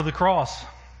The cross,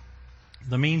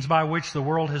 the means by which the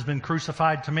world has been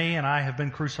crucified to me and I have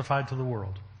been crucified to the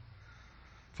world.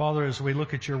 Father, as we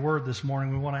look at your word this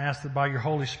morning, we want to ask that by your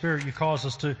Holy Spirit you cause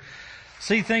us to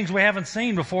see things we haven't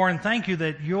seen before, and thank you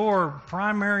that your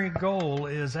primary goal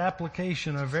is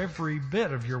application of every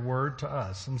bit of your word to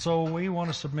us. And so we want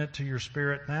to submit to your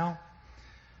Spirit now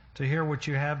to hear what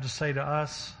you have to say to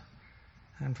us.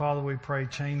 And Father, we pray,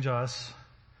 change us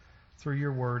through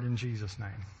your word in Jesus' name.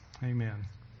 Amen.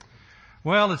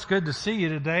 Well, it's good to see you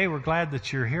today. We're glad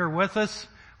that you're here with us.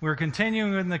 We're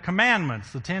continuing in the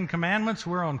commandments, the 10 commandments.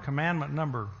 We're on commandment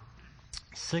number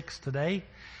 6 today.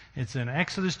 It's in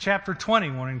Exodus chapter 20.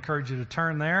 I want to encourage you to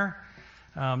turn there.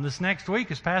 This next week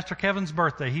is Pastor Kevin's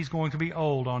birthday. He's going to be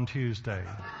old on Tuesday.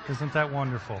 Isn't that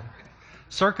wonderful?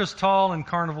 Circus tall and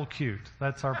carnival cute.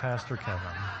 That's our Pastor Kevin.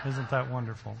 Isn't that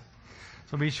wonderful?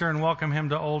 So be sure and welcome him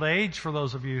to old age for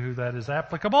those of you who that is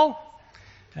applicable.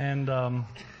 And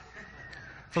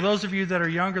for those of you that are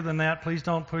younger than that, please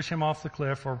don't push him off the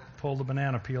cliff or pull the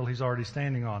banana peel he's already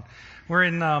standing on. We're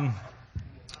in...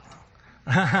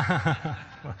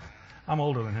 I'm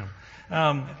older than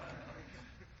him.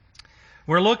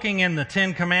 We're looking in the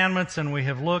 10 commandments, and we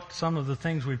have looked some of the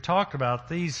things we've talked about.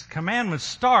 These commandments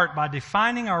start by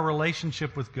defining our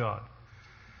relationship with God.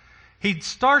 He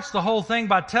starts the whole thing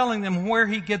by telling them where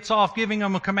he gets off giving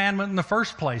them a commandment in the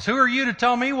first place. Who are you to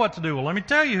tell me what to do? Well, let me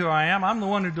tell you who I am. I'm the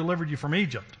one who delivered you from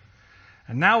Egypt.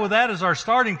 And now with that as our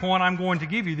starting point, I'm going to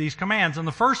give you these commands. And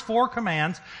the first 4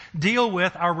 commands deal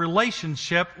with our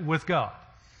relationship with God.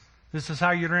 This is how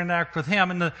you interact with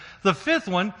Him. And the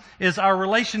 5th one is our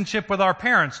relationship with our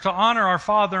parents, to honor our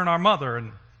father and our mother.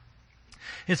 And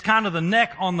it's kind of the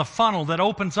neck on the funnel that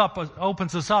opens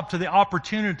us up to the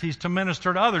opportunities to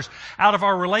minister to others. Out of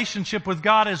our relationship with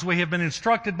God, as we have been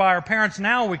instructed by our parents,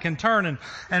 now we can turn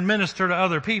and minister to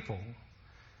other people.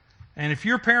 And if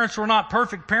your parents were not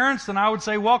perfect parents, then I would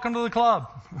say, welcome to the club.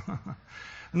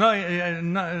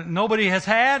 Nobody has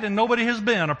had and nobody has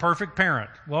been a perfect parent.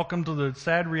 Welcome to the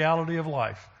sad reality of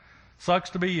life.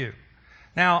 Sucks to be you.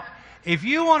 Now, if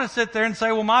you want to sit there and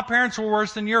say, well, my parents were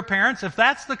worse than your parents, if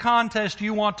that's the contest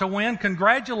you want to win,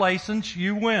 congratulations,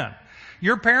 you win.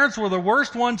 Your parents were the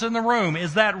worst ones in the room.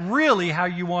 Is that really how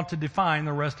you want to define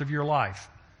the rest of your life?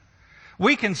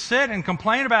 We can sit and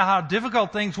complain about how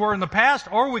difficult things were in the past,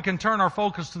 or we can turn our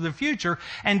focus to the future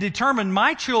and determine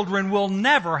my children will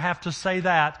never have to say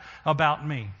that about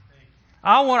me.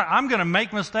 I'm going to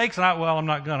make mistakes, and I'm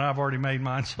not going to. I've already made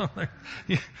mine. So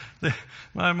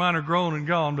mine are grown and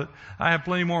gone, but I have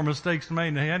plenty more mistakes to make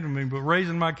than they had to me. But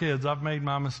raising my kids, I've made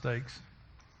my mistakes.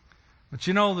 But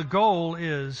you know, the goal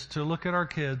is to look at our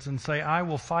kids and say, I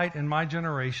will fight in my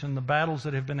generation the battles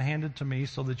that have been handed to me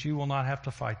so that you will not have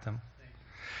to fight them.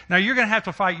 Now, you're going to have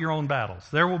to fight your own battles.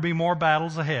 There will be more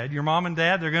battles ahead. Your mom and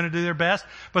dad, they're going to do their best,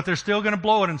 but they're still going to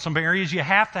blow it in some areas. You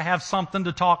have to have something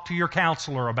to talk to your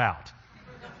counselor about.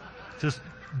 Just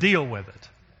deal with it.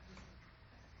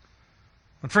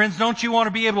 But friends, don't you want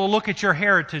to be able to look at your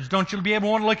heritage? Don't you be able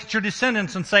to want to look at your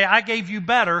descendants and say, I gave you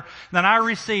better than I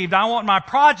received. I want my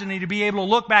progeny to be able to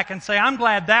look back and say, I'm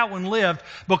glad that one lived,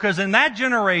 because in that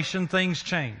generation things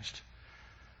changed.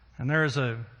 And there is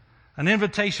an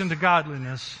invitation to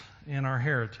godliness in our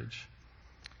heritage.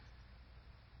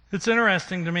 It's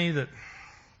interesting to me that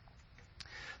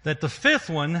the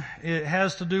 5th one, it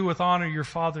has to do with honor your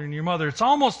father and your mother. It's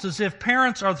almost as if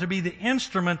parents are to be the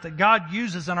instrument that God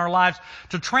uses in our lives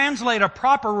to translate a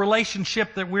proper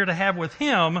relationship that we're to have with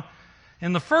Him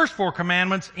in the first 4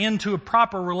 commandments into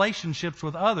proper relationships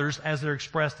with others as they're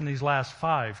expressed in these last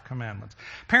 5 commandments.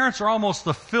 Parents are almost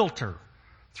the filter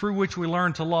through which we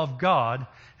learn to love God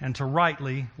and to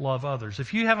rightly love others.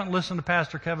 If you haven't listened to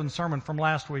Pastor Kevin's sermon from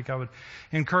last week, I would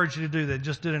encourage you to do that.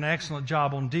 Just did an excellent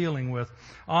job on dealing with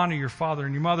honor your father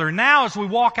and your mother. And now as we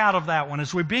walk out of that one,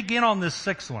 as we begin on this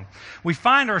 6th one, we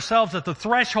find ourselves at the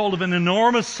threshold of an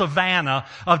enormous savanna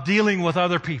of dealing with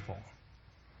other people.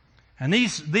 And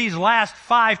these last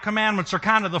 5 commandments are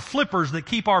kind of the flippers that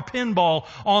keep our pinball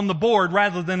on the board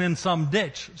rather than in some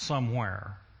ditch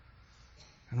somewhere.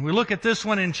 And we look at this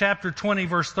one in chapter 20,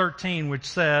 verse 13, which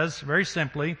says, very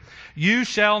simply, you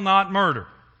shall not murder.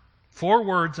 4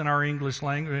 words in our English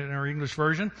language, in our English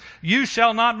version. You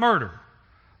shall not murder.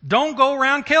 Don't go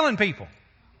around killing people.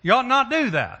 You ought not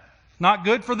do that. It's not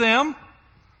good for them.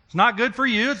 It's not good for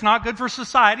you. It's not good for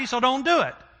society, so don't do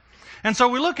it. And so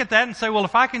we look at that and say, well,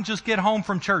 if I can just get home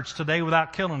from church today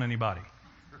without killing anybody,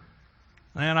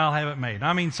 then I'll have it made.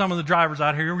 I mean, some of the drivers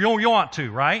out here, you want to,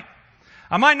 right?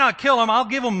 I might not kill them. I'll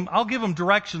give them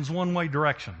directions, one-way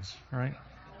directions, right?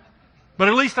 But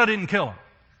at least I didn't kill them.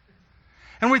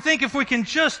 And we think if we can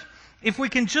just if we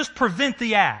can just prevent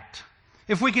the act,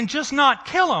 if we can just not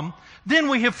kill them, then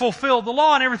we have fulfilled the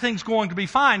law and everything's going to be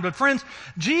fine. But friends,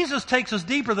 Jesus takes us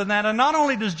deeper than that. And not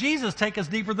only does Jesus take us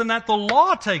deeper than that, the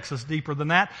law takes us deeper than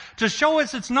that to show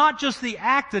us it's not just the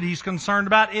act that He's concerned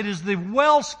about. It is the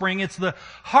wellspring. It's the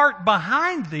heart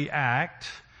behind the act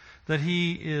that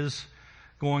He is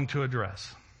going to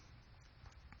address.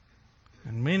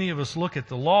 And many of us look at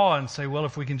the law and say, well,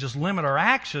 if we can just limit our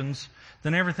actions,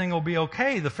 then everything will be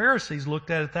okay. The Pharisees looked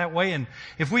at it that way, and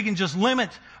if we can just limit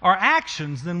our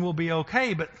actions, then we'll be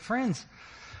okay. But friends,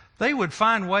 they would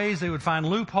find ways, they would find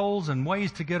loopholes and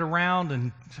ways to get around,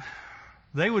 and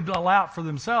they would allow it for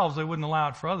themselves. They wouldn't allow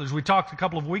it for others. We talked a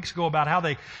couple of weeks ago about how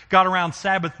they got around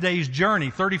Sabbath day's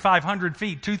journey, 3,500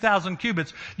 feet, 2,000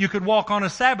 cubits. You could walk on a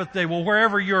Sabbath day. Well,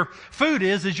 wherever your food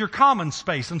is your common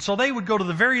space. And so they would go to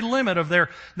the very limit of their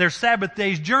Sabbath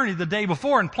day's journey the day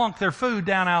before and plunk their food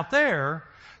down out there,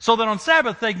 so that on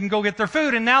Sabbath they can go get their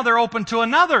food, and now they're open to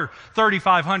another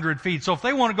 3,500 feet. So if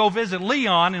they want to go visit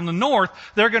Leon in the north,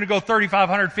 they're going to go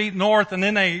 3,500 feet north, and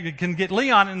then they can get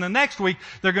Leon, and the next week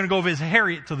they're going to go visit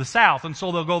Harriet to the south, and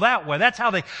so they'll go that way. That's how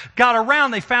they got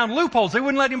around. They found loopholes. They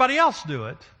wouldn't let anybody else do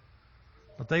it,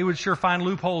 but they would sure find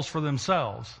loopholes for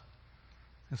themselves.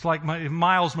 It's like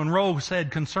Miles Monroe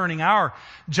said concerning our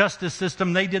justice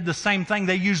system. They did the same thing.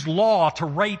 They used law to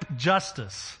rape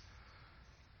justice.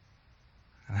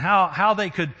 And how they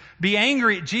could be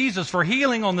angry at Jesus for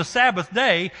healing on the Sabbath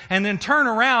day and then turn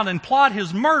around and plot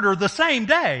His murder the same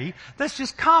day, that's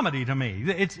just comedy to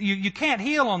me. You can't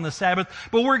heal on the Sabbath,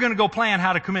 but we're going to go plan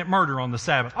how to commit murder on the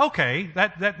Sabbath. Okay,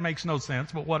 that makes no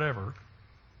sense, but whatever.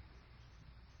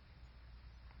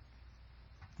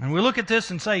 And we look at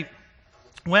this and say,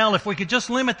 well, if we could just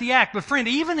limit the act. But friend,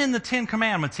 even in the Ten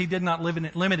Commandments, He did not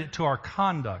limit it to our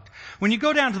conduct. When you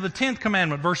go down to the 10th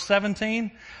commandment, verse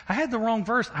 17, I had the wrong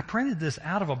verse. I printed this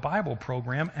out of a Bible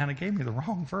program and it gave me the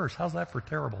wrong verse. How's that for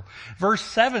terrible? Verse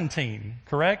 17,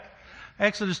 correct?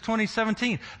 Exodus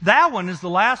 20:17. That one is the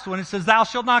last one. It says, thou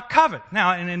shalt not covet.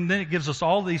 Now, and then it gives us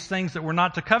all these things that we're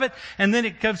not to covet. And then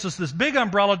it gives us this big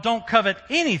umbrella, don't covet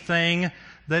anything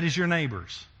that is your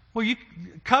neighbor's. Well,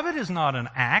 covet is not an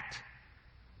act.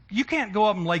 You can't go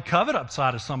up and lay covet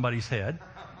upside of somebody's head.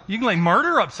 You can lay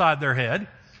murder upside their head.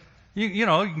 You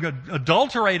can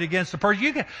adulterate against a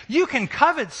person. You can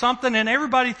covet something and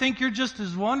everybody think you're just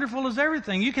as wonderful as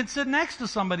everything. You can sit next to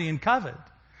somebody and covet.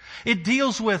 It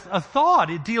deals with a thought.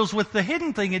 It deals with the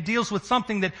hidden thing. It deals with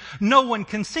something that no one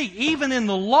can see. Even in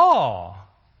the law,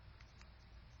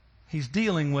 He's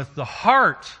dealing with the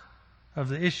heart of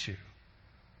the issue.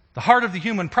 The heart of the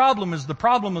human problem is the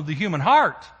problem of the human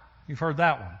heart. You've heard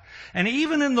that one. And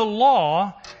even in the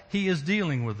law, He is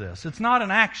dealing with this. It's not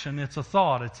an action, it's a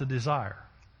thought, it's a desire.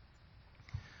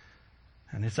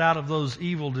 And it's out of those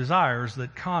evil desires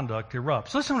that conduct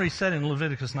erupts. Listen to what He said in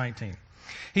Leviticus 19.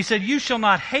 He said, you shall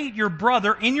not hate your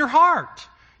brother in your heart.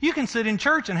 You can sit in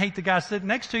church and hate the guy sitting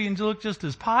next to you and look just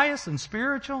as pious and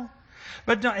spiritual.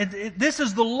 But this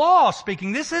is the law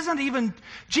speaking. This isn't even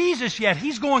Jesus yet.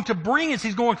 He's going to bring us.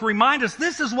 He's going to remind us.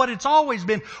 This is what it's always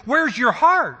been. Where's your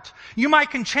heart? You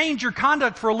can change your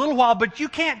conduct for a little while, but you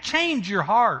can't change your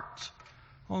heart.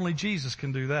 Only Jesus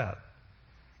can do that.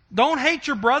 Don't hate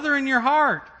your brother in your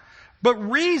heart, but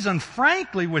reason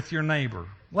frankly with your neighbor,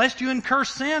 lest you incur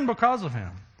sin because of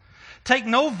him. Take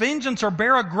no vengeance or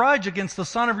bear a grudge against the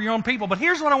son of your own people. But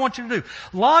here's what I want you to do.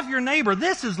 Love your neighbor.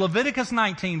 This is Leviticus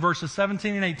 19, verses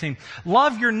 17 and 18.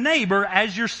 Love your neighbor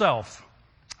as yourself.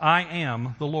 I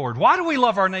am the Lord. Why do we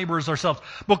love our neighbor as ourselves?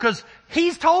 Because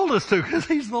He's told us to, because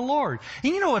He's the Lord.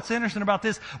 And you know what's interesting about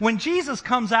this? When Jesus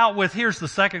comes out with, here's the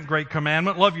second great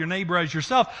commandment, love your neighbor as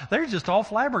yourself, they're just all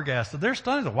flabbergasted. They're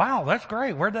stunned. Wow, that's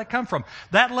great. Where'd that come from?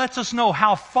 That lets us know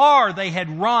how far they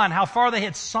had run, how far they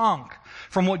had sunk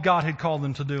from what God had called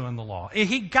them to do in the law.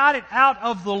 He got it out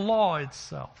of the law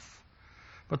itself.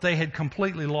 But they had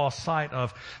completely lost sight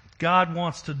of God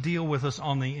wants to deal with us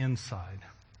on the inside.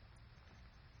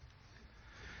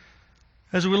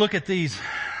 As we look at these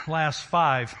last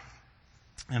 5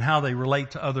 and how they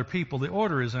relate to other people, the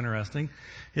order is interesting.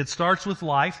 It starts with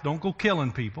life, don't go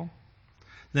killing people.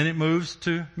 Then it moves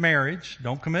to marriage,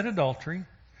 don't commit adultery.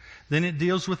 Then it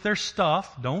deals with their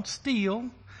stuff, don't steal.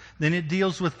 Then it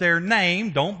deals with their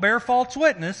name, don't bear false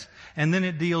witness. And then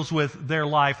it deals with their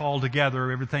life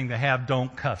altogether, everything they have,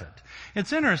 don't covet.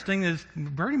 It's interesting, it's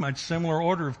pretty much similar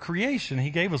order of creation. He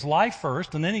gave us life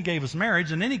first, and then He gave us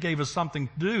marriage, and then He gave us something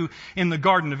to do in the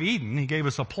Garden of Eden. He gave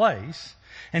us a place,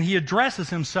 and He addresses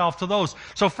Himself to those.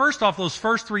 So first off, those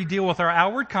first 3 deal with our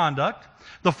outward conduct.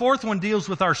 The 4th one deals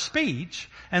with our speech,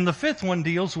 and the 5th one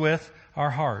deals with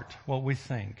our heart, what we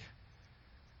think.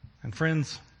 And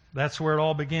friends, That's where it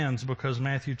all begins, because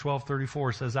Matthew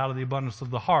 12:34 says, out of the abundance of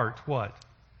the heart, what?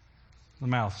 The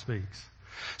mouth speaks.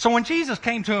 So when Jesus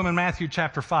came to him in Matthew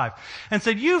chapter 5 and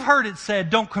said, you've heard it said,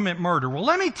 don't commit murder. Well,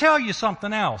 let me tell you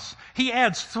something else. He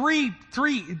adds three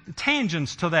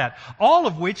tangents to that, all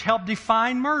of which help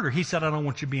define murder. He said, I don't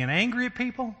want you being angry at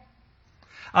people.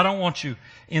 I don't want you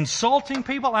insulting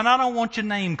people, and I don't want you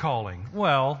name calling.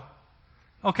 Well,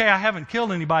 okay, I haven't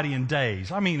killed anybody in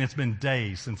days. I mean, it's been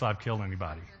days since I've killed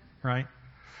anybody, right?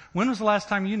 When was the last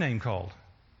time you name called?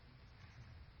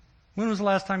 When was the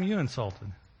last time you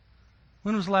insulted?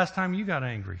 When was the last time you got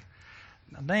angry?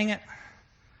 Now, dang it.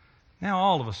 Now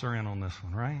all of us are in on this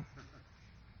one, right?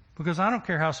 Because I don't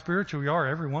care how spiritual we are,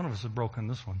 every one of us has broken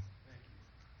this one.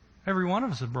 Every one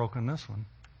of us has broken this one.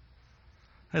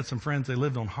 I had some friends, they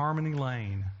lived on Harmony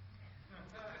Lane.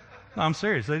 No, I'm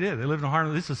serious, they did. They lived on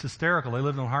Harmony. This is hysterical. They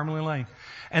lived on Harmony Lane.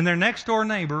 And their next door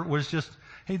neighbor was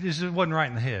he just wasn't right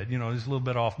in the head. You know, he's a little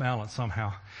bit off balance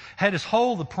somehow. Had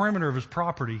the perimeter of his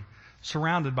property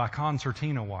surrounded by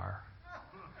concertina wire.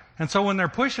 And so when they're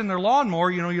pushing their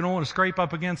lawnmower, you don't want to scrape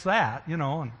up against that,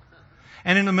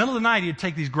 And in the middle of the night, he'd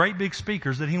take these great big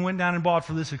speakers that he went down and bought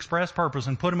for this express purpose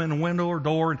and put them in a window or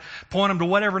door and point them to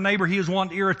whatever neighbor he was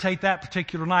wanting to irritate that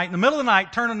particular night. In the middle of the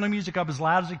night, turning the music up as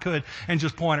loud as he could and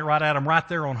just point it right at them right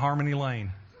there on Harmony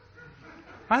Lane.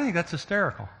 I think that's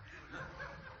hysterical.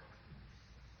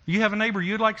 You have a neighbor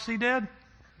you'd like to see dead?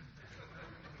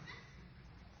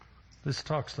 This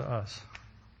talks to us.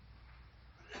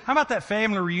 How about that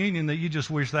family reunion that you just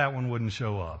wish that one wouldn't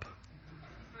show up?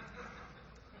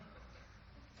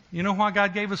 You know why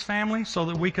God gave us family? So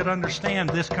that we could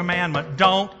understand this commandment,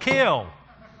 don't kill.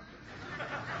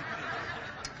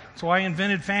 That's why He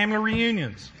invented family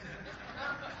reunions.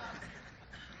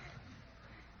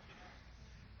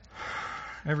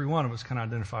 Every one of us can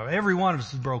identify. Every one of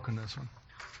us has broken this one.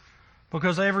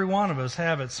 Because every one of us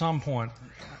have at some point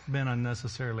been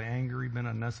unnecessarily angry, been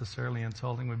unnecessarily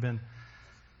insulting. We've been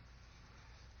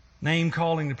name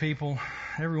calling to people.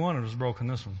 Every one of us has broken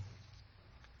this one.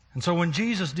 And so when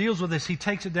Jesus deals with this, He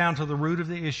takes it down to the root of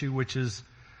the issue, which is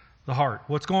the heart.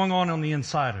 What's going on the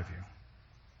inside of you?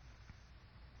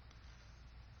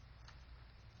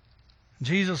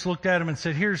 Jesus looked at him and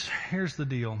said, here's the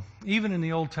deal. Even in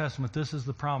the Old Testament, this is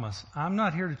the promise. I'm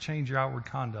not here to change your outward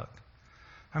conduct.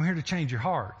 I'm here to change your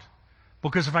heart.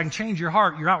 Because if I can change your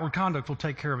heart, your outward conduct will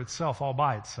take care of itself all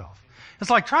by itself. It's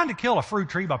like trying to kill a fruit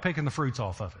tree by picking the fruits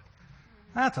off of it.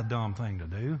 That's a dumb thing to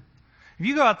do. If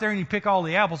you go out there and you pick all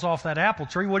the apples off that apple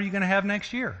tree, what are you going to have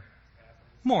next year?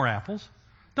 More apples.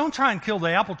 Don't try and kill the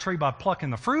apple tree by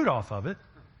plucking the fruit off of it.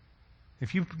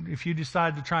 If you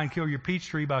decide to try and kill your peach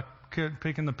tree by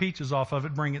picking the peaches off of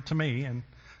it, bring it to me and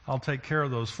I'll take care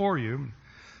of those for you.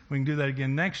 We can do that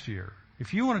again next year.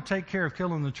 If you want to take care of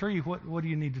killing the tree, what do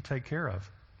you need to take care of?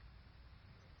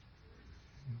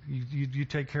 You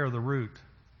take care of the root.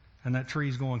 And that tree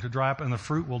is going to dry up and the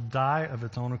fruit will die of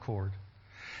its own accord.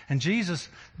 And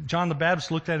John the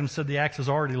Baptist looked at him and said, the axe is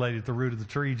already laid at the root of the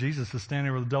tree. Jesus is standing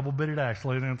there with a double-bitted axe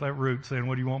laid at that root saying,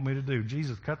 what do you want me to do?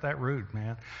 Jesus, cut that root,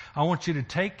 man. I want you to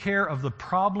take care of the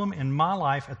problem in my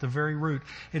life at the very root.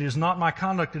 It is not my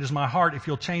conduct, it is my heart. If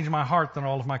you'll change my heart, then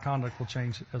all of my conduct will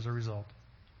change as a result.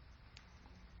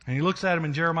 And he looks at him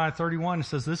in Jeremiah 31 and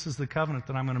says, this is the covenant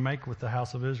that I'm going to make with the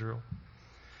house of Israel.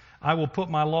 I will put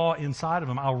my law inside of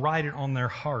them. I'll write it on their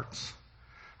hearts.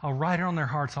 I'll write it on their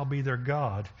hearts. I'll be their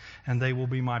God, and they will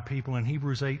be my people. In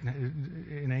Hebrews 8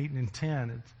 and 10,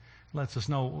 it lets us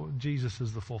know Jesus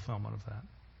is the fulfillment of that.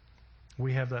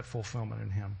 We have that fulfillment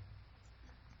in Him.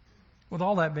 With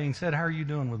all that being said, how are you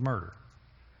doing with murder?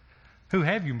 Who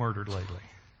have you murdered lately?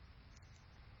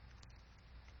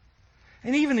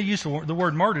 And even the use of the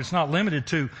word murder, it's not limited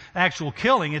to actual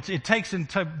killing. It takes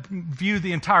into view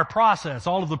the entire process,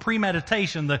 all of the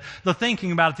premeditation, the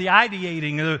thinking about it, the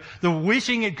ideating, the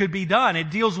wishing it could be done.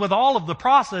 It deals with all of the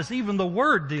process. Even the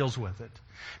word deals with it.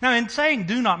 Now, in saying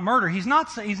do not murder, he's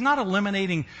not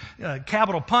eliminating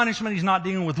capital punishment. He's not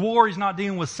dealing with war. He's not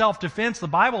dealing with self-defense. The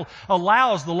Bible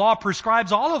allows, the law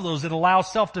prescribes all of those. It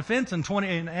allows self-defense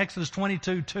in Exodus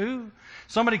 22:2.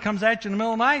 Somebody comes at you in the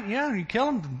middle of the night, you kill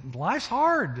them. Life's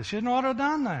hard. You shouldn't ought to have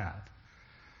done that.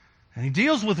 And he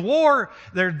deals with war.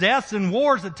 There are deaths and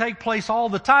wars that take place all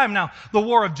the time. Now, the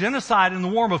war of genocide and the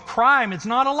war of crime, it's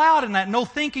not allowed in that. No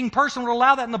thinking person would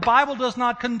allow that, and the Bible does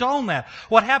not condone that.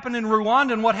 What happened in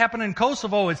Rwanda and what happened in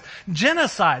Kosovo is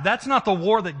genocide. That's not the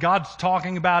war that God's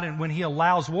talking about when He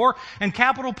allows war. And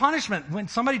capital punishment, when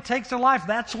somebody takes their life,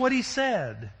 that's what He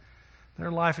said.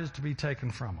 Their life is to be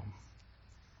taken from them.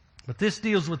 But this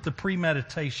deals with the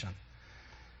premeditation,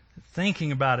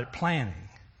 thinking about it, planning.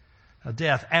 a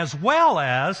death, as well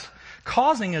as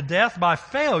causing a death by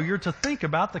failure to think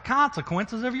about the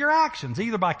consequences of your actions,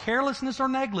 either by carelessness or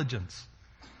negligence.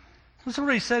 That's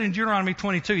what he said in Deuteronomy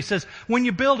 22. He says, when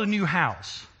you build a new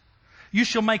house, you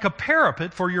shall make a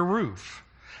parapet for your roof,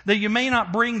 that you may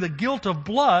not bring the guilt of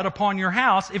blood upon your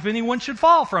house if anyone should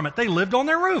fall from it. They lived on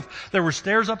their roof. There were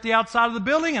stairs up the outside of the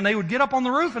building, and they would get up on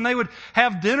the roof and they would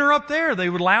have dinner up there. They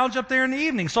would lounge up there in the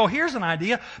evening. So here's an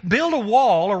idea. Build a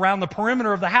wall around the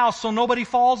perimeter of the house so nobody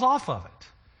falls off of it.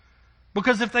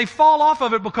 Because if they fall off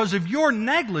of it because of your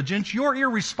negligence, your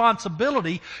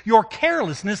irresponsibility, your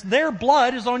carelessness, their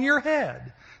blood is on your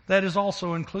head. That is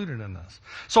also included in this.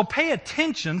 So pay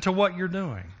attention to what you're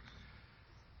doing.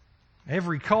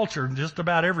 Every culture, just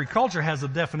about every culture, has a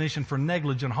definition for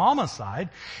negligent homicide.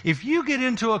 If you get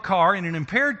into a car in an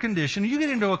impaired condition, you get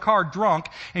into a car drunk,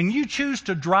 and you choose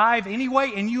to drive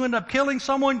anyway, and you end up killing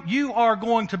someone, you are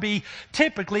going to be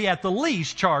typically at the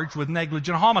least charged with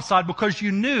negligent homicide because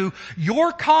you knew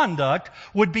your conduct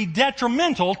would be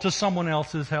detrimental to someone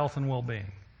else's health and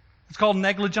well-being. It's called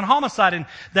negligent homicide, and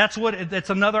that's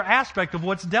another aspect of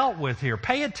what's dealt with here.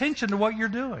 Pay attention to what you're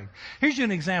doing. Here's you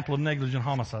an example of negligent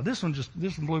homicide. This one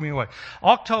blew me away.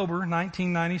 October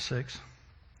 1996,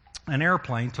 an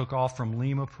airplane took off from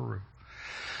Lima, Peru.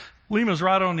 Lima's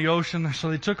right on the ocean, so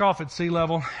they took off at sea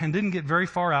level and didn't get very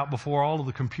far out before all of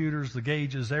the computers, the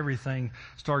gauges, everything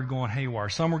started going haywire.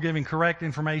 Some were giving correct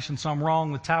information, some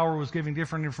wrong. The tower was giving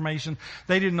different information.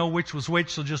 They didn't know which was which,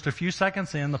 so just a few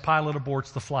seconds in, the pilot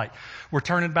aborts the flight. We're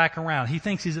turning back around. He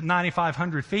thinks he's at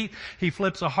 9,500 feet. He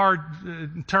flips a hard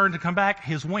turn to come back.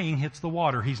 His wing hits the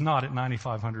water. He's not at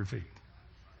 9,500 feet.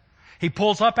 He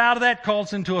pulls up out of that,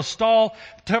 calls into a stall,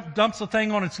 dumps the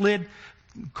thing on its lid,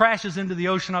 crashes into the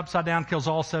ocean upside down, kills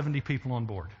all 70 people on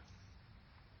board.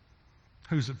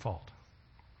 Who's at fault?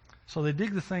 So they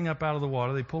dig the thing up out of the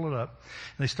water, they pull it up,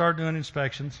 and they start doing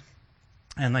inspections,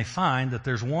 and they find that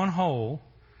there's one hole.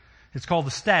 It's called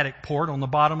the static port on the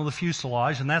bottom of the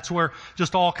fuselage, and that's where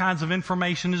just all kinds of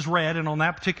information is read, and on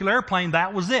that particular airplane,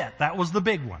 that was it. That was the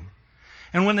big one.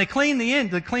 And when they cleaned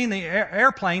the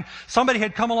airplane, somebody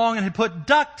had come along and had put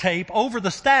duct tape over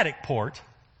the static port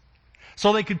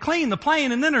so they could clean the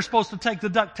plane, and then they're supposed to take the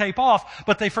duct tape off,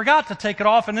 but they forgot to take it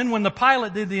off, and then when the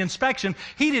pilot did the inspection,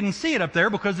 he didn't see it up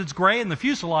there because it's gray and the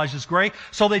fuselage is gray,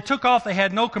 so they took off, they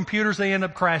had no computers, they end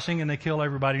up crashing, and they kill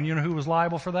everybody. And you know who was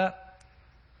liable for that?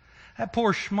 That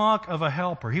poor schmuck of a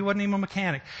helper. He wasn't even a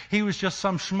mechanic. He was just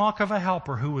some schmuck of a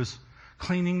helper who was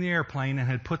cleaning the airplane and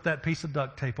had put that piece of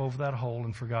duct tape over that hole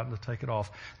and forgotten to take it off.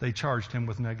 They charged him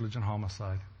with negligent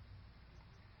homicide.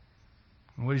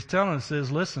 And what he's telling us is,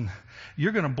 listen,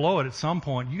 you're going to blow it at some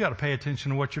point. You got to pay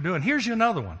attention to what you're doing. Here's you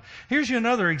another one. Here's you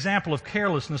another example of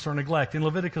carelessness or neglect in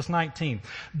Leviticus 19.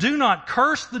 Do not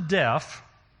curse the deaf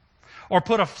or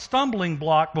put a stumbling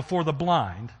block before the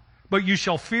blind, but you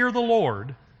shall fear the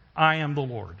Lord. I am the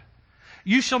Lord.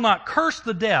 You shall not curse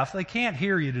the deaf. They can't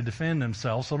hear you to defend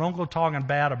themselves, so don't go talking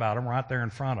bad about them right there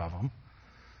in front of them.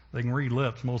 They can read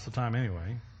lips most of the time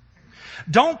anyway.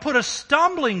 Don't put a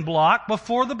stumbling block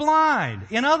before the blind.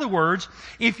 In other words,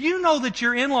 if you know that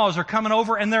your in-laws are coming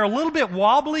over and they're a little bit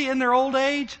wobbly in their old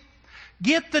age,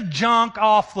 get the junk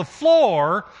off the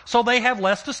floor so they have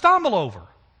less to stumble over.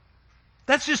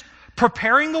 That's just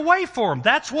preparing the way for them.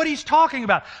 That's what he's talking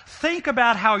about. Think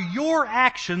about how your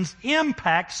actions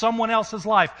impact someone else's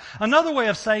life. Another way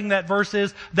of saying that verse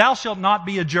is, thou shalt not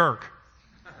be a jerk.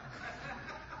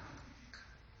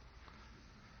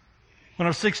 When I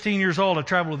was 16 years old, I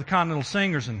traveled with the Continental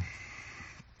Singers, and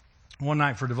one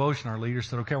night for devotion, our leader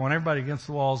said, okay, I want everybody against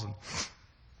the walls and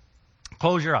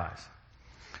close your eyes.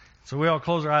 So we all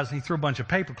closed our eyes, and he threw a bunch of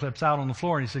paper clips out on the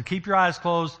floor, and he said, keep your eyes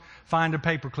closed, find a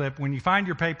paper clip. When you find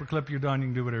your paper clip, you're done, you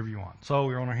can do whatever you want. So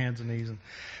we were on our hands and knees, and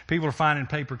people are finding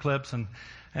paper clips, and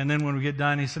then when we get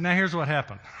done, he said, now here's what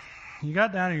happened. You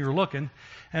got down and you were looking,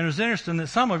 and it was interesting that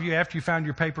some of you, after you found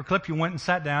your paper clip, you went and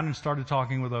sat down and started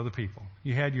talking with other people.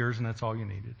 You had yours, and that's all you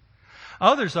needed.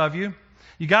 Others of you,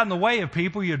 you got in the way of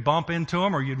people, you'd bump into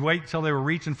them, or you'd wait until they were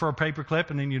reaching for a paper clip,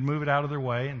 and then you'd move it out of their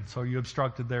way, and so you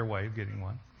obstructed their way of getting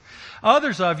one.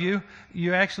 Others of you,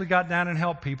 you actually got down and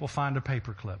helped people find a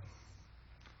paper clip.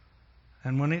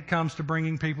 And when it comes to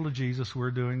bringing people to Jesus,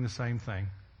 we're doing the same thing.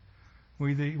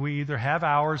 We either have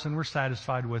ours and we're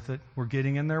satisfied with it, we're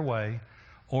getting in their way,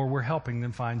 or we're helping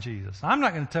them find Jesus. I'm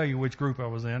not going to tell you which group I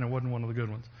was in. It wasn't one of the good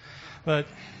ones. But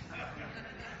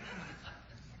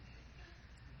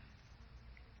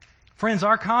friends,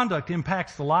 our conduct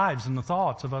impacts the lives and the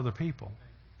thoughts of other people.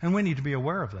 And we need to be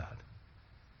aware of that.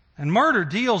 And murder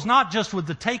deals not just with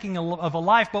the taking of a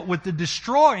life, but with the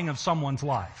destroying of someone's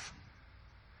life.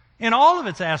 In all of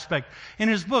its aspect. In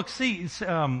his book, M.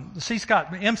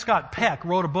 Scott Peck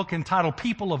wrote a book entitled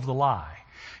People of the Lie.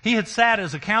 He had sat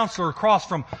as a counselor across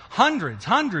from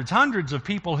hundreds of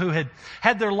people who had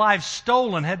had their lives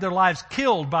stolen, had their lives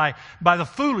killed by the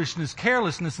foolishness,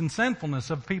 carelessness, and sinfulness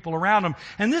of people around them.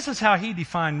 And this is how he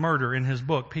defined murder in his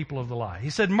book, People of the Lie. He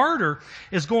said, murder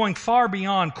is going far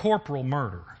beyond corporal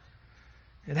murder.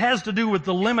 It has to do with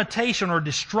the limitation or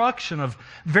destruction of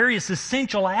various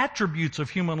essential attributes of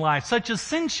human life, such as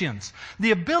sentience,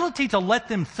 the ability to let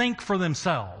them think for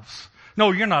themselves.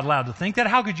 No, you're not allowed to think that.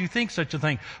 How could you think such a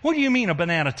thing? What do you mean a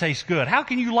banana tastes good? How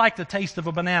can you like the taste of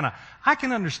a banana? I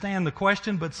can understand the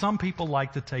question, but some people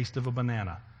like the taste of a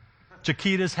banana.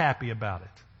 Chiquita's happy about it.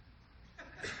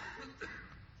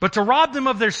 But to rob them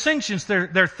of their sentience,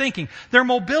 their thinking, their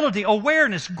mobility,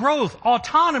 awareness, growth,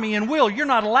 autonomy, and will, you're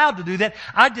not allowed to do that.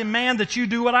 I demand that you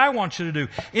do what I want you to do.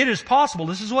 It is possible,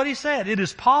 this is what he said, it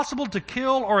is possible to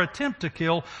kill or attempt to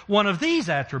kill one of these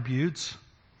attributes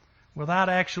without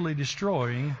actually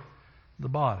destroying the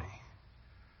body.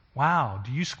 Wow,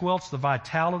 do you squelch the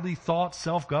vitality, thought,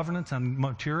 self-governance, and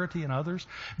maturity in others?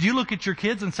 Do you look at your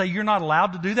kids and say, you're not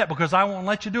allowed to do that because I won't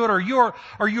let you do it? Or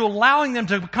are you allowing them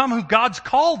to become who God's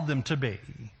called them to be?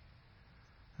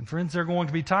 And friends, there are going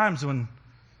to be times when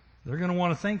they're going to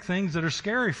want to think things that are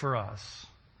scary for us.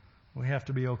 We have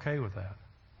to be okay with that.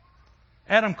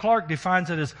 Adam Clarke defines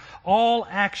it as all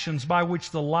actions by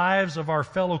which the lives of our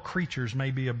fellow creatures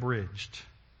may be abridged.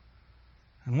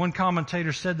 And one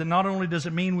commentator said that not only does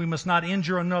it mean we must not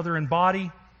injure another in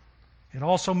body, it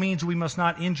also means we must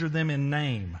not injure them in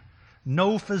name.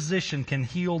 No physician can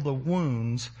heal the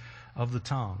wounds of the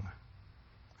tongue.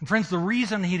 And friends, the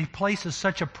reason he places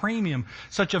such a premium,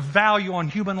 such a value on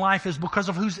human life is because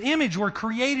of whose image we're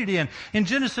created in. In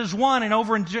Genesis 1 and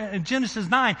over in Genesis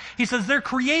 9, he says they're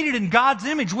created in God's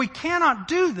image. We cannot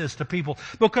do this to people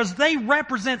because they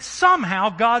represent somehow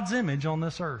God's image on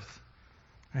this earth.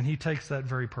 And he takes that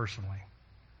very personally.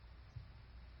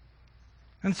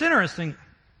 And it's interesting.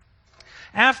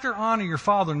 After honor your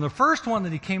father, and the first one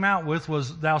that he came out with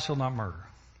was, thou shalt not murder.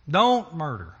 Don't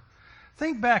murder.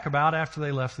 Think back about after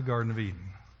they left the Garden of Eden.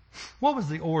 What was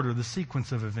the order, the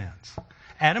sequence of events?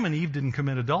 Adam and Eve didn't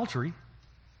commit adultery.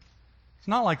 It's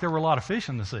not like there were a lot of fish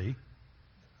in the sea.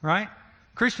 Right?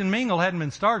 Christian mingle hadn't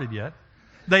been started yet.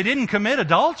 They didn't commit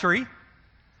adultery.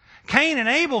 Cain and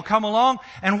Abel come along,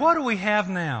 and what do we have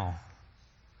now?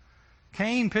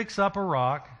 Cain picks up a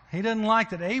rock. He doesn't like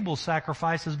that Abel's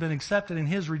sacrifice has been accepted and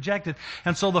his rejected.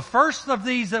 And so the first of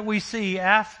these that we see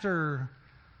after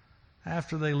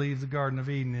they leave the Garden of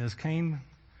Eden is Cain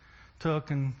took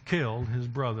and killed his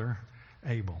brother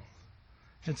Abel.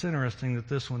 It's interesting that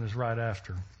this one is right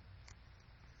after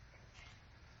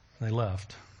they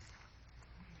left.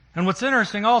 And what's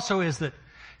interesting also is that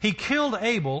he killed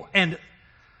Abel, and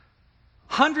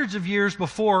hundreds of years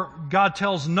before God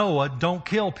tells Noah, don't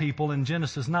kill people in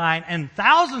Genesis 9, and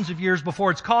thousands of years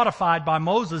before it's codified by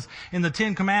Moses in the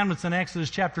Ten Commandments in Exodus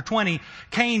chapter 20,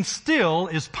 Cain still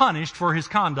is punished for his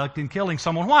conduct in killing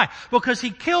someone. Why? Because he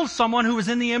killed someone who was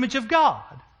in the image of God.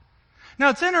 Now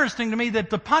it's interesting to me that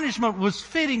the punishment was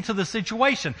fitting to the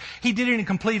situation. He did it in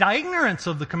complete ignorance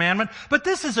of the commandment, but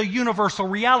this is a universal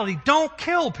reality. Don't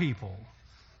kill people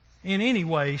in any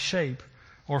way, shape,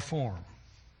 or form.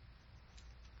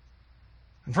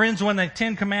 And friends, when the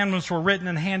Ten Commandments were written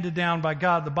and handed down by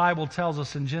God, the Bible tells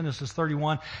us in Genesis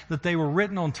 31 that they were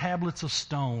written on tablets of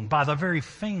stone by the very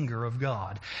finger of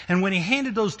God. And when he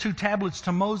handed those 2 tablets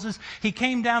to Moses, he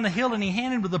came down the hill and he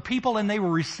handed them to the people, and they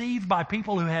were received by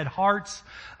people who had hearts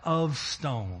of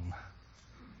stone.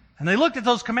 And they looked at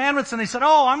those commandments and they said,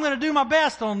 oh, I'm going to do my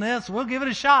best on this. We'll give it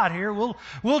a shot here.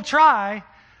 We'll try.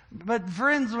 But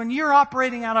friends, when you're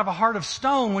operating out of a heart of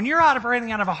stone, when you're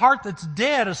operating out of a heart that's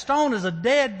dead, a stone is a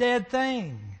dead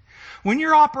thing. When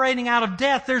you're operating out of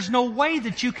death, there's no way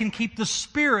that you can keep the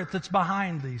spirit that's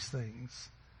behind these things.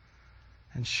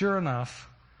 And sure enough,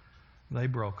 they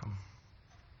broke them.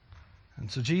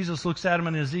 And so Jesus looks at them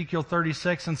in Ezekiel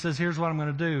 36 and says, here's what I'm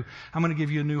going to do. I'm going to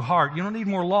give you a new heart. You don't need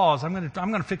more laws. I'm going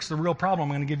to fix the real problem.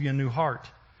 I'm going to give you a new heart.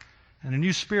 And a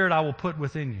new spirit I will put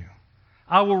within you.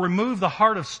 I will remove the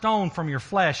heart of stone from your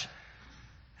flesh,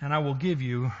 and I will give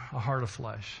you a heart of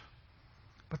flesh.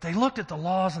 But they looked at the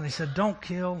laws and they said, don't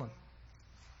kill. And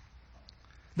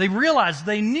they realized,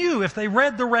 they knew, if they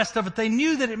read the rest of it, they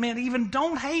knew that it meant even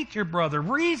don't hate your brother.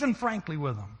 Reason frankly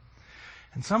with them.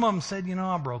 And some of them said,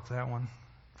 I broke that one.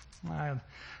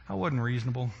 I wasn't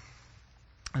reasonable.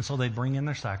 And so they'd bring in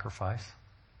their sacrifice.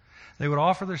 They would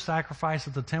offer their sacrifice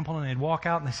at the temple, and they'd walk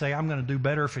out and they'd say, I'm going to do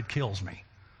better if it kills me.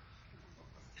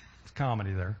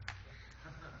 Comedy there.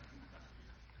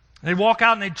 They'd walk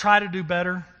out and they'd try to do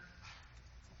better.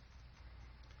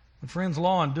 But friends,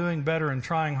 law and doing better and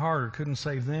trying harder couldn't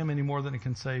save them any more than it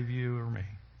can save you or me.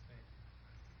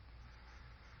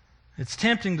 It's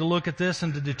tempting to look at this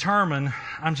and to determine,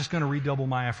 I'm just going to redouble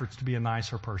my efforts to be a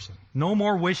nicer person. No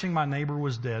more wishing my neighbor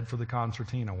was dead for the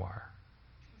concertina wire.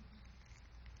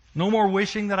 No more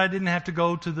wishing that I didn't have to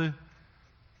go to the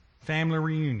family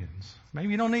reunions. Maybe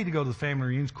you don't need to go to the family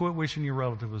reunions. Quit wishing your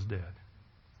relative was dead.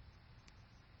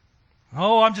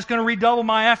 Oh, I'm just going to redouble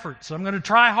my efforts. I'm going to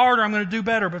try harder. I'm going to do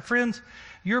better. But friends,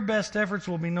 your best efforts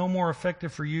will be no more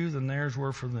effective for you than theirs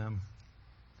were for them.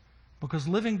 Because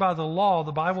living by the law,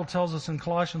 the Bible tells us in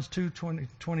Colossians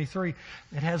 2:23,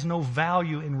 it has no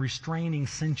value in restraining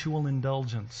sensual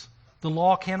indulgence. The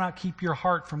law cannot keep your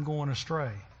heart from going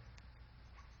astray.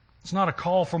 It's not a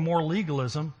call for more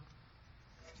legalism.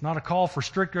 It's not a call for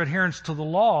stricter adherence to the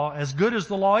law, as good as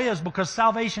the law is, because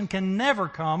salvation can never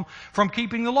come from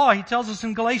keeping the law. He tells us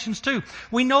in Galatians 2,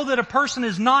 we know that a person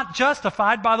is not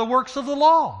justified by the works of the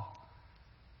law.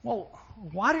 Well,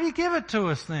 why did He give it to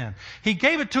us then? He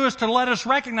gave it to us to let us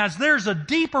recognize there's a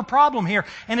deeper problem here,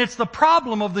 and it's the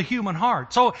problem of the human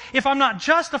heart. So if I'm not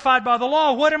justified by the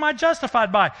law, what am I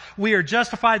justified by? We are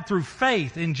justified through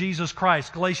faith in Jesus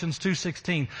Christ, Galatians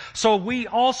 2:16. So we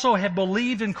also have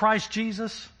believed in Christ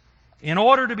Jesus in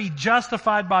order to be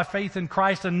justified by faith in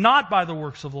Christ and not by the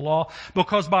works of the law,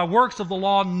 because by works of the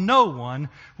law no one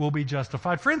will be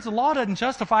justified. Friends, the law doesn't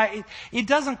justify, it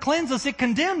doesn't cleanse us, it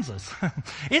condemns us.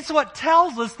 It's what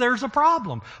tells us there's a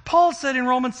problem. Paul said in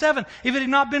Romans 7, if it had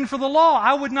not been for the law,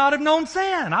 I would not have known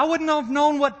sin. I wouldn't have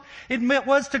known what it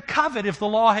was to covet if the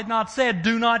law had not said,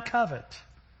 do not covet.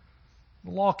 The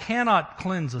law cannot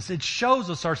cleanse us. It shows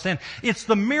us our sin. It's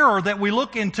the mirror that we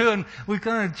look into and we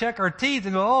kind of check our teeth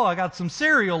and go, oh, I got some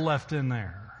cereal left in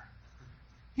there.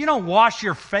 You don't wash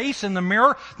your face in the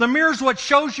mirror. The mirror's what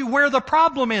shows you where the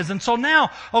problem is. And so now,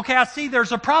 okay, I see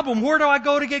there's a problem. Where do I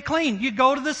go to get clean? You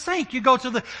go to the sink. You go to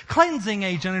the cleansing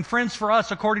agent. And friends, for us,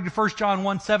 according to 1 John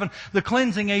 1:7, the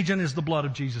cleansing agent is the blood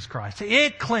of Jesus Christ.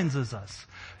 It cleanses us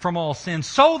from all sins,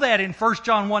 so that in 1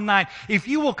 John 1:9, if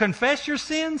you will confess your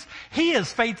sins, He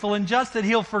is faithful and just that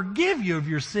He'll forgive you of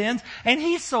your sins, and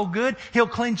He's so good, He'll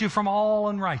cleanse you from all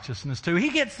unrighteousness too. He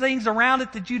gets things around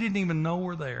it that you didn't even know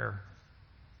were there.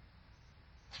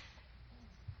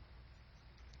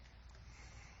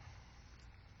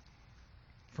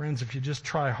 Friends, if you just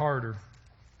try harder,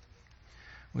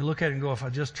 we look at it and go, if I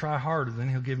just try harder, then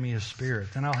He'll give me His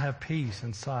Spirit. Then I'll have peace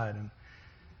inside. And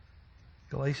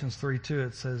Galatians 3:2,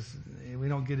 it says we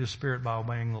don't get His Spirit by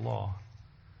obeying the law.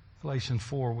 Galatians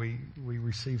 4, we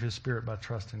receive His Spirit by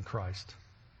trusting Christ.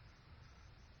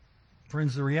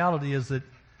 Friends, the reality is that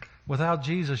without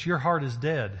Jesus, your heart is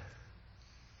dead.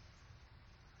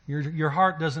 Your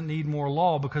heart doesn't need more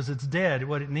law because it's dead.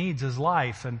 What it needs is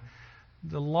life, and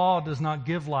the law does not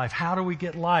give life. How do we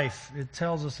get life? It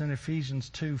tells us in Ephesians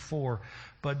 2:4,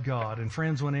 but God. And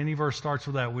friends, when any verse starts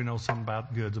with that, we know something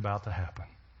about good's about to happen.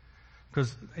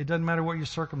 Because it doesn't matter what your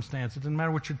circumstance, it doesn't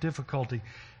matter what your difficulty,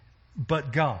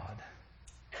 but God,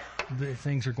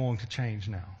 things are going to change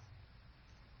now.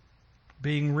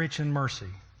 Being rich in mercy.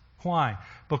 Why?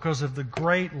 Because of the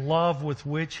great love with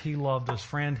which He loved us.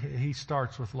 Friend, He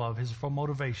starts with love. His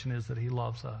motivation is that He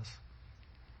loves us.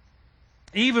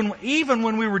 Even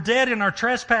when we were dead in our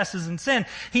trespasses and sin,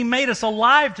 He made us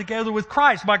alive together with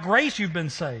Christ. By grace you've been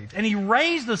saved. And He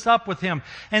raised us up with Him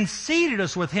and seated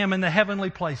us with Him in the heavenly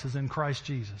places in Christ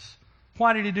Jesus.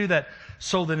 Why did He do that?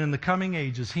 So that in the coming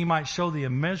ages He might show the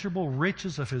immeasurable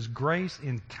riches of His grace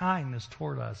in kindness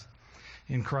toward us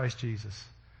in Christ Jesus.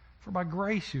 For by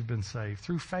grace you've been saved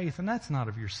through faith, and that's not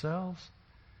of yourselves.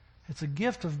 It's a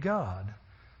gift of God,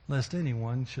 lest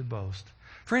anyone should boast.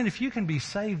 Friend, if you can be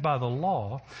saved by the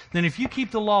law, then if you keep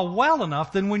the law well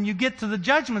enough, then when you get to the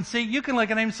judgment seat, you can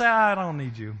look at Him and say, I don't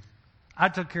need you. I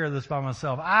took care of this by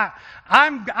myself.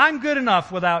 I'm good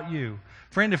enough without you.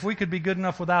 Friend, if we could be good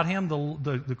enough without Him,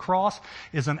 the cross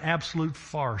is an absolute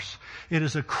farce. It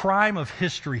is a crime of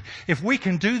history. If we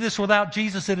can do this without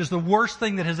Jesus, it is the worst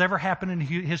thing that has ever happened in the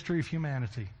history of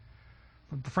humanity.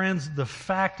 But friends, the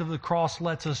fact of the cross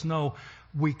lets us know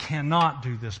we cannot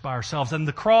do this by ourselves. And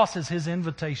the cross is His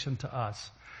invitation to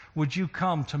us. Would you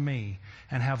come to me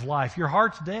and have life? Your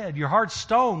heart's dead. Your heart's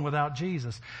stone without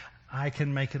Jesus. I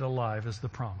can make it alive is the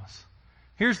promise.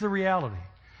 Here's the reality.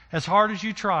 As hard as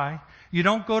you try, you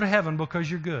don't go to heaven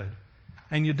because you're good.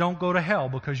 And you don't go to hell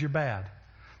because you're bad.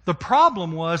 The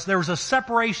problem was there was a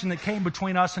separation that came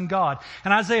between us and God.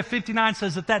 And Isaiah 59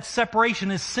 says that separation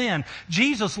is sin.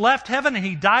 Jesus left heaven and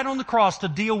He died on the cross to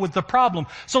deal with the problem.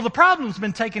 So the problem's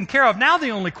been taken care of. Now the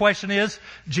only question is,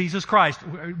 Jesus Christ,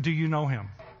 do you know Him?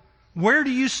 Where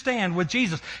do you stand with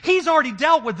Jesus? He's already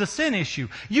dealt with the sin issue.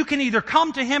 You can either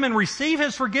come to Him and receive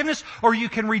His forgiveness, or you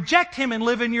can reject Him and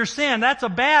live in your sin. That's a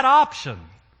bad option.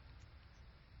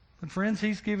 But friends,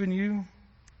 He's given you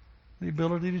the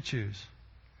ability to choose.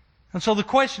 And so the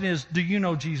question is, do you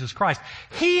know Jesus Christ?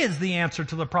 He is the answer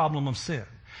to the problem of sin.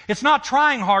 It's not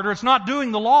trying harder. It's not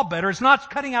doing the law better. It's not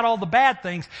cutting out all the bad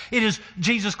things. It is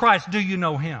Jesus Christ. Do you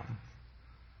know Him?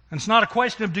 And it's not a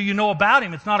question of do you know about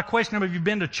Him. It's not a question of have you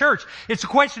been to church. It's a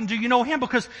question, do you know Him?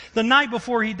 Because the night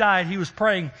before He died, He was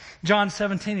praying, John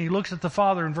 17, He looks at the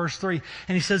Father in verse 3,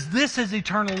 and He says, this is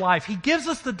eternal life. He gives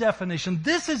us the definition.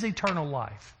 This is eternal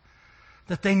life.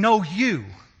 That they know You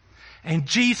and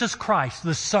Jesus Christ,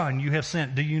 the Son You have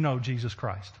sent. Do you know Jesus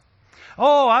Christ?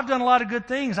 Oh, I've done a lot of good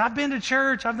things. I've been to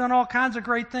church. I've done all kinds of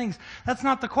great things. That's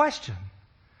not the question.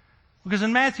 Because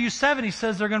in Matthew 7, He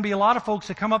says there are going to be a lot of folks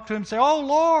that come up to Him and say, oh,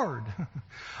 Lord,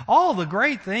 all the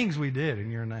great things we did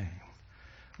in Your name.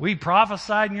 We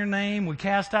prophesied in Your name. We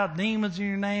cast out demons in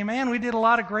Your name. Man, we did a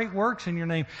lot of great works in Your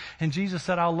name. And Jesus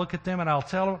said, I'll look at them and I'll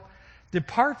tell them,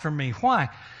 depart from me. Why?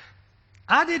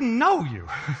 I didn't know you.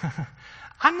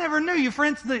 I never knew you.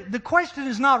 Friends, the question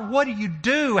is not what do you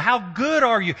do? How good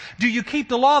are you? Do you keep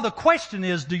the law? The question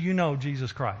is, do you know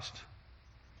Jesus Christ?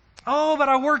 Oh, but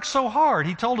I worked so hard.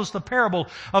 He told us the parable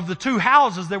of the two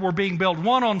houses that were being built,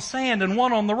 one on sand and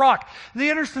one on the rock. The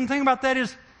interesting thing about that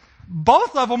is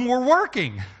both of them were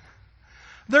working.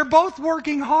 They're both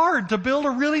working hard to build a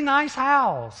really nice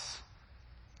house.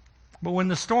 But when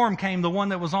the storm came, the one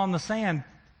that was on the sand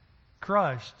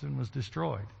crushed and was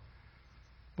destroyed.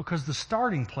 Because the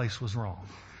starting place was wrong.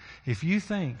 If you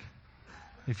think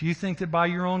that by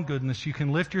your own goodness you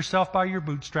can lift yourself by your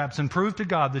bootstraps and prove to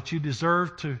God that you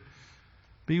deserve to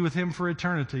be with Him for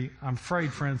eternity, I'm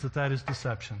afraid, friends, that is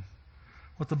deception.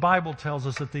 What the Bible tells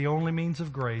us that the only means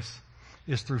of grace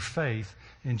is through faith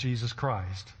in Jesus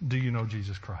Christ. Do you know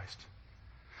Jesus Christ?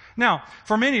 Now,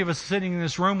 for many of us sitting in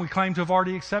this room, we claim to have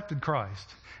already accepted Christ.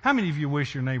 How many of you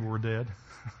wish your neighbor were dead?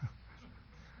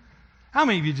 How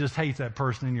many of you just hate that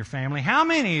person in your family? How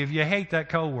many of you hate that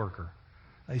coworker?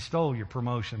 They stole your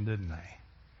promotion, didn't they?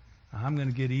 I'm going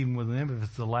to get even with them if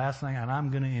it's the last thing, and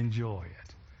I'm going to enjoy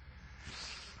it.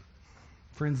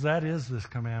 Friends, that is this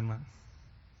commandment.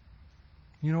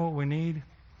 You know what we need?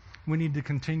 We need the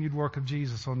continued work of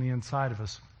Jesus on the inside of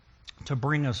us to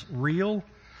bring us real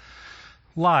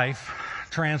life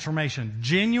transformation,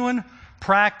 genuine,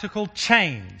 practical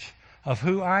change of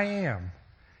who I am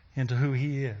into who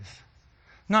He is.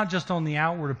 Not just on the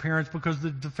outward appearance, because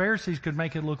the Pharisees could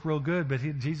make it look real good, but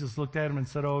Jesus looked at them and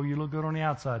said, oh, you look good on the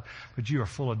outside, but you are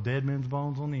full of dead men's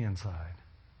bones on the inside.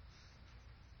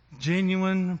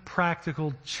 Genuine,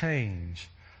 practical change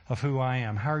of who I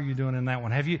am. How are you doing in that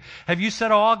one? Have you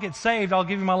said, oh, I'll get saved, I'll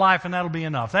give You my life, and that'll be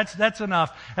enough. That's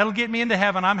enough. That'll get me into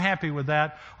heaven. I'm happy with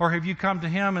that. Or have you come to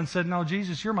Him and said, no,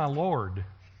 Jesus, You're my Lord.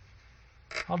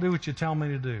 I'll do what You tell me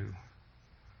to do.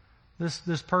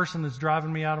 This person that's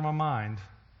driving me out of my mind,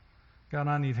 God,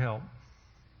 I need help.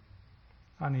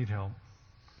 I need help.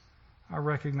 I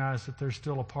recognize that there's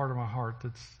still a part of my heart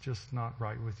that's just not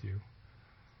right with You.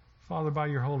 Father, by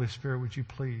Your Holy Spirit, would You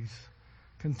please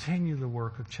continue the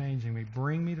work of changing me.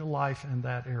 Bring me to life in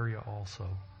that area also.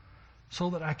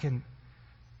 So that I can,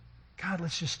 God,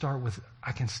 let's just start with,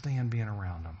 I can stand being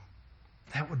around them.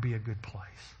 That would be a good place.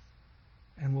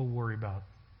 And we'll worry about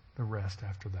the rest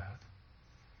after that.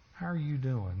 How are you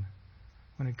doing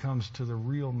when it comes to the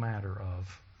real matter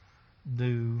of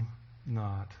do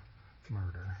not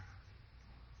murder?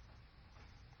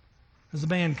 As the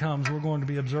band comes, we're going to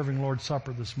be observing Lord's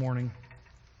Supper this morning.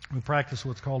 We practice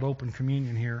what's called open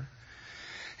communion here.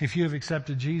 If you have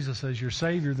accepted Jesus as your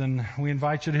Savior, then we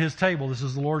invite you to His table. This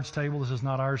is the Lord's table. This is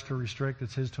not ours to restrict.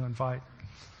 It's His to invite.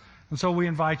 And so we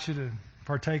invite you to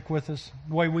partake with us.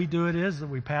 The way we do it is that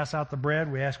we pass out the bread.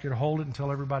 We ask you to hold it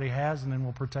until everybody has, and then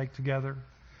we'll partake together.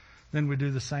 Then we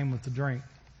do the same with the drink.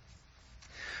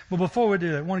 But before we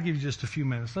do that, I want to give you just a few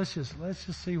minutes. Let's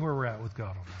just see where we're at with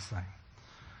God on this thing.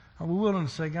 Are we willing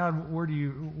to say, God, where do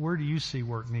you see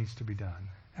work needs to be done?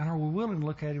 And are we willing to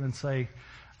look at Him and say,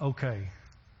 okay,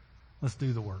 let's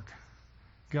do the work.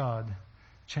 God,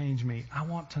 change me. I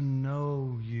want to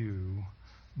know You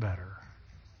better.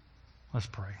 Let's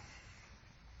pray.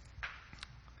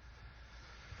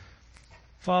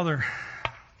 Father,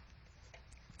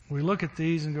 we look at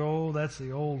these and go, oh, that's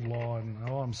the old law, and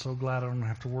oh, I'm so glad I don't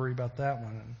have to worry about that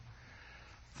one. And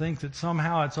think that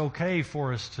somehow it's okay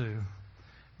for us to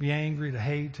be angry, to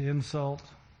hate, to insult.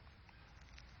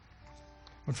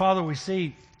 But Father, we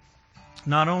see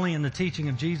not only in the teaching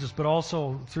of Jesus, but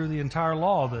also through the entire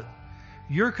law that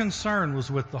Your concern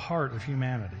was with the heart of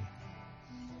humanity.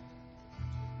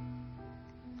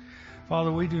 Father,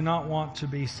 we do not want to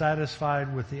be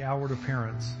satisfied with the outward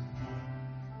appearance.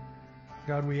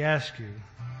 God, we ask you,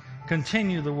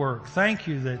 continue the work. Thank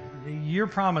you that your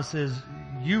promise is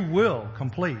you will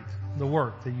complete the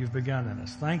work that you've begun in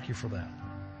us. Thank you for that.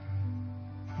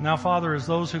 Now, Father, as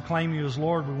those who claim you as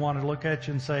Lord, we want to look at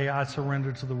you and say, I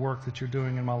surrender to the work that you're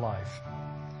doing in my life.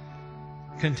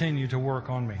 Continue to work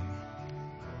on me.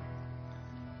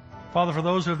 Father, for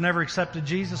those who have never accepted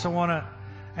Jesus, I want to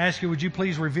ask you, would you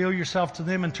please reveal yourself to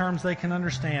them in terms they can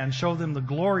understand? Show them the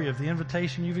glory of the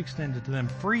invitation you've extended to them,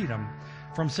 freedom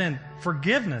from sin,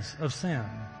 forgiveness of sin,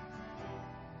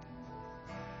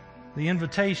 the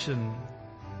invitation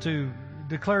to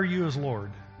declare you as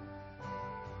Lord.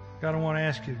 God, I want to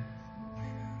ask you,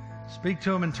 speak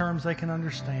to them in terms they can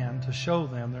understand, to show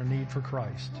them their need for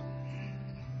Christ.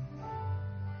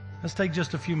 Let's take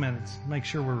just a few minutes, make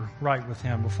sure we're right with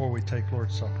Him before we take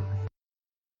Lord's Supper.